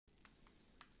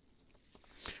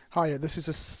Hiya, this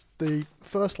is the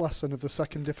first lesson of the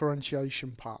second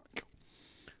differentiation pack.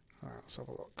 Let's have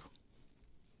a look.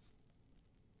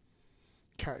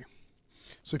 Okay,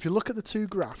 so if you look at the two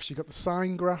graphs, you've got the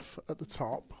sine graph at the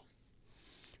top.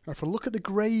 Now if I look at the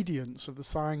gradients of the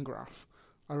sine graph,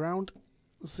 around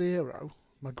 0,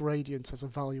 my gradient has a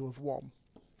value of 1.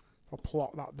 I'll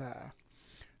plot that there.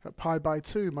 At pi by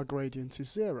 2, my gradient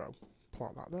is 0.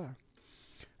 Plot that there.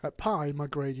 At pi, my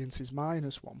gradient is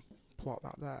minus 1. Plot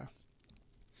that there.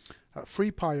 At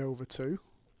 3 pi over 2,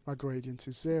 my gradient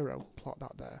is 0. Plot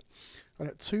that there. And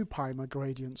at 2 pi, my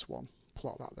gradient's 1.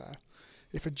 Plot that there.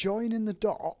 If I join in the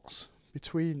dots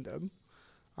between them,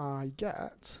 I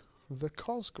get the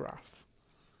cos graph.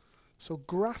 So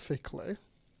graphically,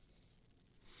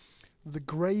 the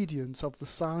gradient of the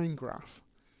sine graph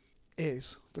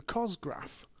is the cos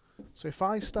graph. So if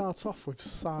I start off with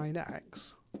sine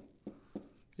x,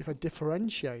 if I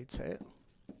differentiate it,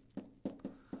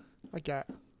 I get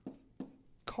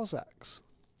cos x,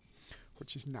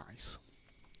 which is nice.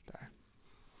 There.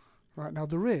 Right, now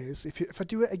there is, if I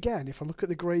do it again, if I look at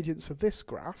the gradients of this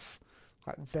graph,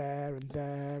 like there and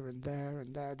there and there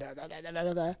and there,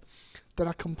 there, then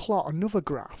I can plot another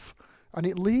graph, and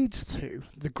it leads to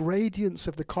the gradients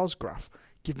of the cos graph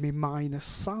give me minus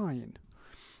sine.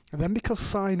 And then because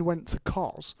sine went to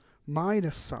cos,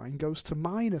 minus sine goes to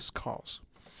minus cos.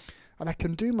 And I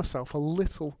can do myself a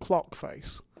little clock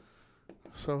face.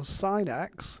 So sine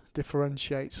x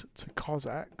differentiates to cos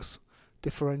x,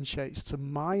 differentiates to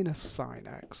minus sine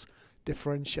x,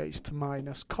 differentiates to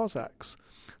minus cos x.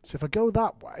 So if I go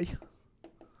that way,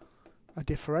 I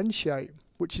differentiate,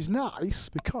 which is nice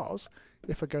because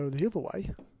if I go the other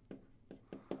way,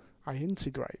 I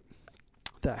integrate.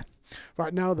 There.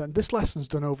 Right, now then, this lesson's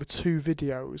done over 2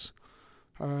 videos.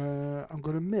 I'm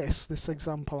going to miss this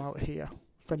example out here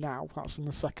for now. That's in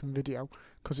the second video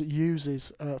because it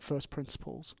uses first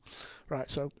principles. Right,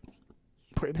 so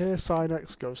put in here sine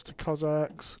x goes to cos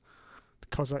x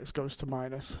goes to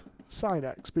minus sine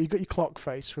x. But you've got your clock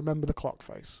face. Remember the clock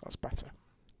face. That's better.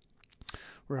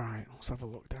 Right, let's have a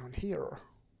look down here.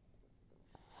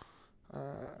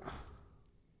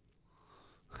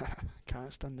 Can't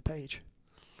extend the page.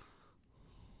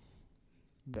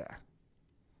 There.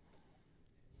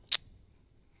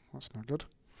 That's not good.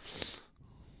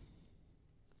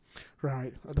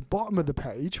 Right, at the bottom of the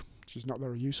page, which is not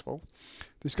very useful,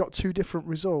 there's got 2 different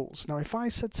results. Now if I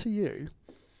said to you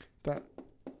that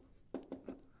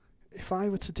if I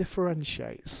were to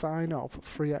differentiate sine of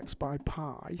 3x by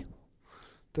pi,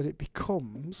 that it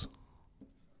becomes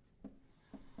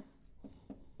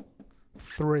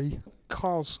 3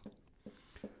 cos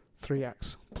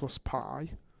 3x plus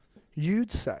pi,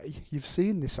 you'd say you've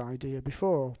seen this idea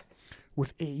before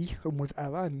with E and with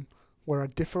ln, where I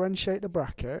differentiate the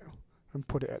bracket and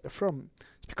put it at the front.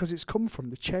 It's because it's come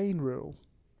from the chain rule.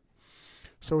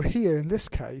 So here in this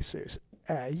case it's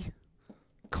A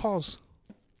cos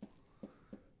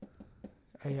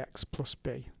ax plus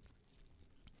b.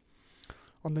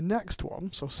 On the next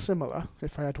one, so similar,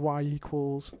 if I had y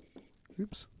equals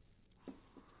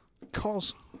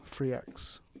cos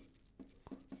 3x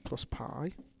plus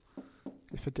pi,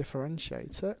 if I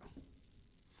differentiate it,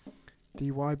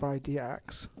 dy by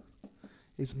dx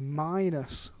is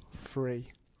minus 3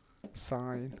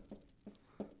 sine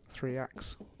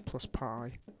 3x plus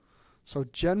pi. So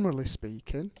generally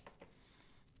speaking,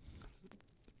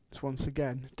 it's once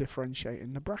again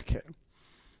differentiating the bracket.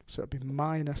 So it'd be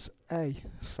minus a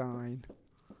sine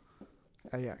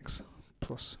ax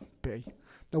plus b.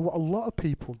 Now what a lot of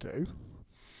people do,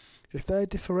 if they're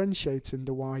differentiating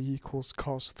the y equals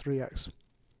cos 3x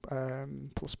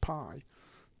plus pi,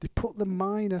 they put the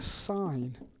minus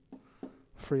sine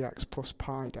 3x plus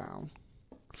pi down,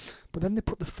 but then they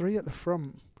put the 3 at the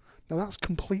front. Now that's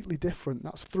completely different.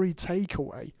 That's 3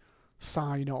 takeaway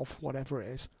sine of whatever it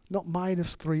is, not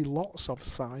minus 3 lots of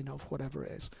sine of whatever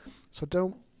it is. So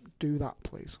don't do that,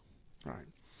 please. Right,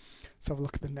 let's have a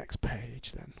look at the next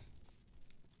page then.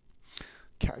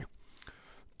 Okay,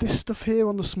 this stuff here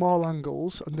on the small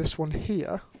angles and this one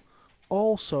here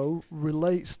also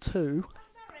relates to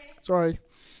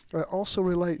also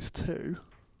relates to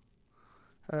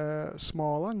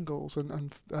small angles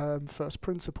and first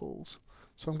principles.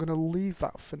 So I'm going to leave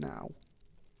that for now.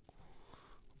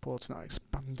 Board's not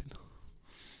expanding.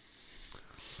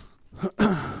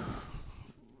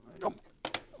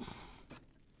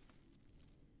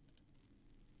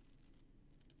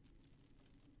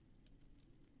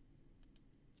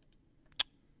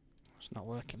 It's not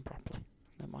working properly.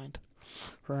 Never mind.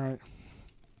 Right.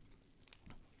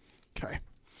 Okay.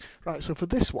 Right, so for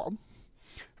this one,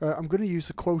 I'm going to use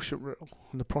the quotient rule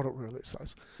and the product rule, it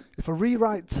says. If I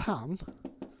rewrite tan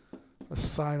as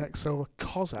sin x over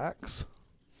cos x,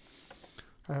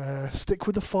 stick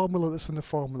with the formula that's in the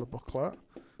formula booklet.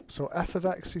 So f of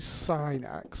x is sin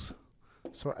x,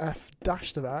 so f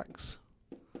dashed of x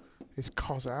is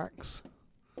cos x,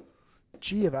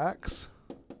 g of x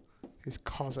is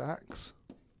cos x,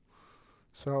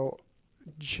 so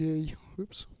g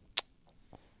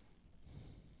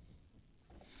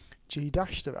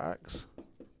dashed of x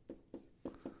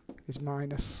is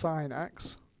minus sin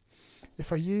x.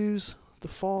 If I use the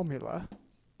formula,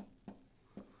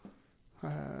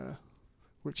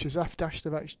 which is f dashed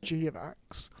of x, g of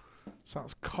x, so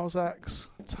that's cos x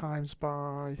times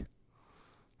by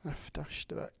f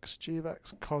dashed of x, g of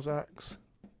x, cos x,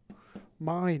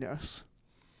 minus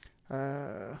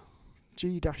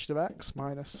g dashed of x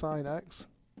minus sin x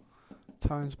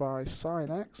times by sin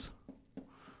x,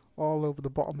 all over the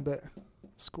bottom bit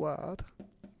squared.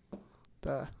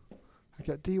 There. I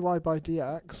get dy by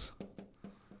dx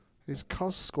is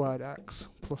cos squared x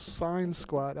plus sin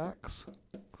squared x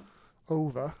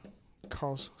over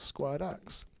cos squared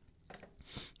x.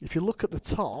 If you look at the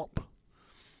top,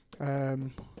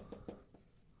 I've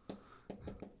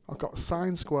got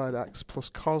sin squared x plus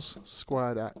cos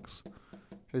squared x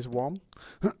is 1.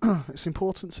 It's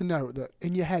important to note that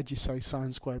in your head you say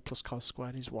sin squared plus cos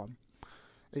squared is 1.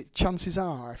 Chances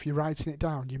are, if you're writing it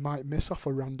down, you might miss off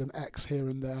a random x here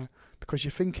and there because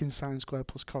you're thinking sin squared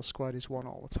plus cos squared is 1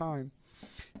 all the time.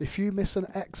 If you miss an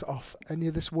x off any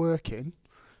of this working,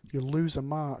 you'll lose a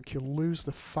mark. You'll lose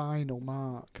the final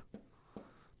mark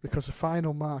because the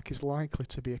final mark is likely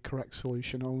to be a correct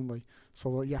solution only,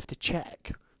 so that you have to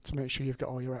check to make sure you've got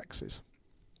all your x's.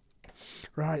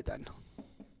 Right then,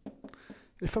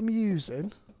 if I'm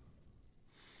using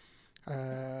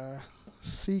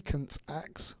secant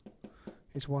x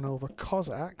is 1 over cos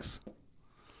x,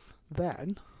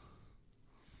 then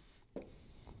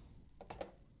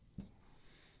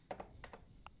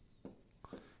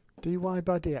dy by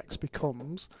dx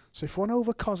becomes, so if 1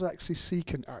 over cos x is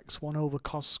secant x, 1 over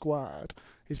cos squared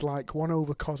is like 1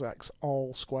 over cos x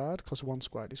all squared, because 1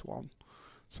 squared is 1.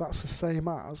 So that's the same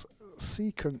as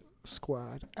secant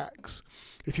squared x.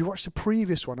 If you watch the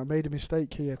previous one, I made a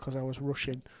mistake here because I was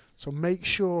rushing. So make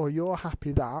sure you're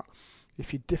happy that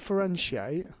if you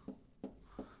differentiate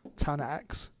tan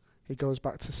x, it goes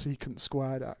back to secant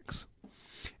squared x.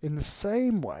 In the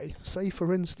same way, say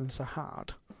for instance I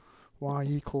had y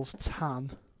equals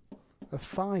tan of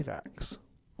 5x.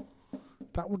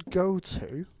 That would go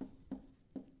to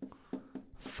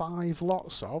 5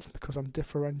 lots of, because I'm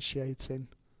differentiating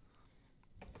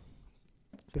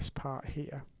this part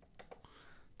here,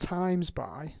 times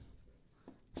by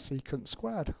secant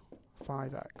squared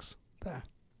 5x. There.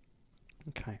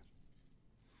 Okay.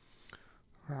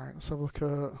 Right, let's have a look at...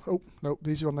 Oh, no,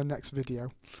 these are on the next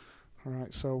video.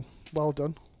 Alright, so, well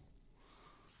done.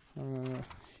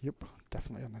 Yep,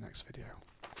 definitely on the next video.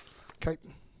 Okay.